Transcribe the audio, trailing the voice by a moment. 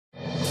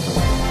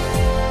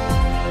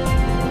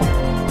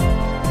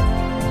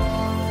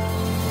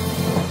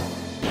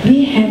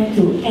have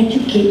to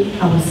educate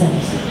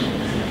ourselves.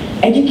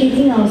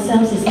 Educating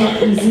ourselves is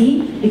not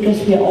easy because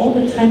we are all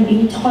the time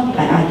being taught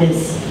by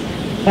others.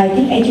 But I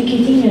think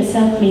educating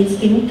yourself means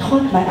being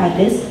taught by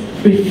others,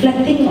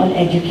 reflecting on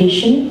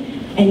education,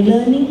 and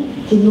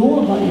learning to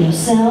know about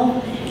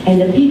yourself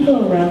and the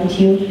people around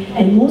you,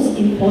 and most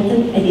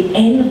important, at the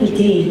end of the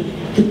day,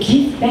 to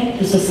give back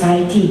to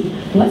society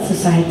what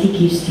society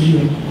gives to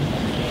you.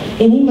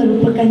 Ini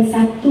merupakan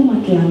satu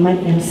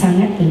matlamat yang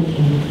sangat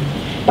penting.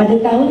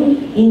 Pada tahun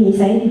ini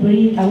saya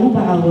diberi tahu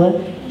bahawa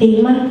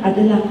tema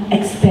adalah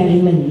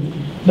eksperimen.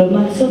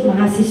 Bermaksud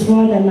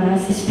mahasiswa dan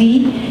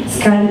mahasiswi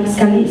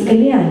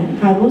sekalian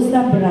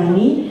haruslah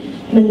berani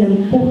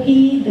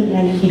menempuhi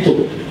dengan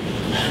hidup,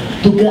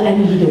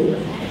 dugaan hidup.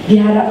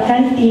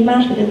 Diharapkan tema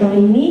pada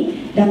tahun ini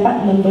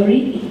dapat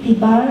memberi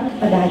iktibar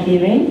kepada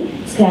hadirin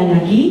sekali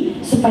lagi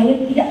supaya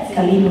tidak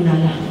sekali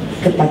mengalah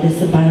kepada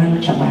sebarang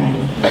cabaran.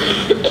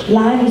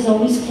 Life is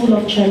always full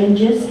of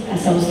challenges.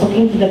 As I was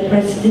talking to the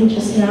President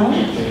just now,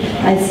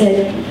 I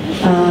said,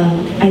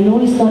 I know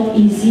it's not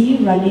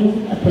easy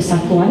running a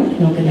Persatuan,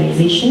 an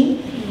organization,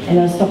 and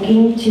I was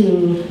talking to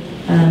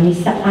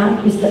Mr.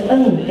 Ng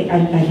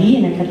tadi,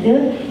 and I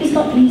kata, it's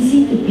not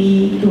easy to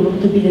be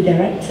the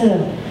director,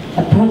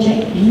 a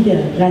project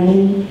leader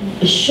running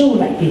a show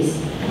like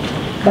this.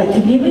 But to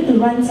be able to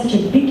run such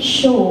a big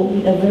show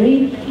with a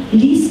very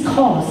least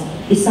cost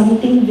is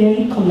something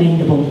very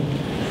commendable.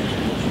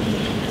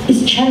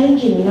 It's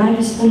challenging. Life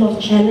is full of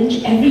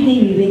challenge. Every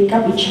day we wake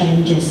up with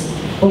challenges.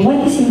 But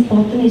what is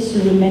important is to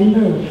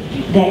remember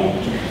that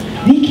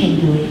we can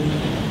do it.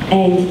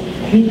 And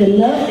with the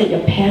love that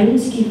your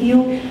parents give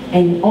you,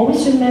 and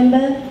always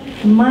remember,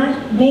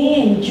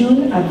 May and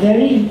June are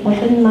very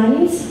important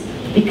months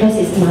because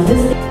it's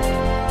Mother's Day.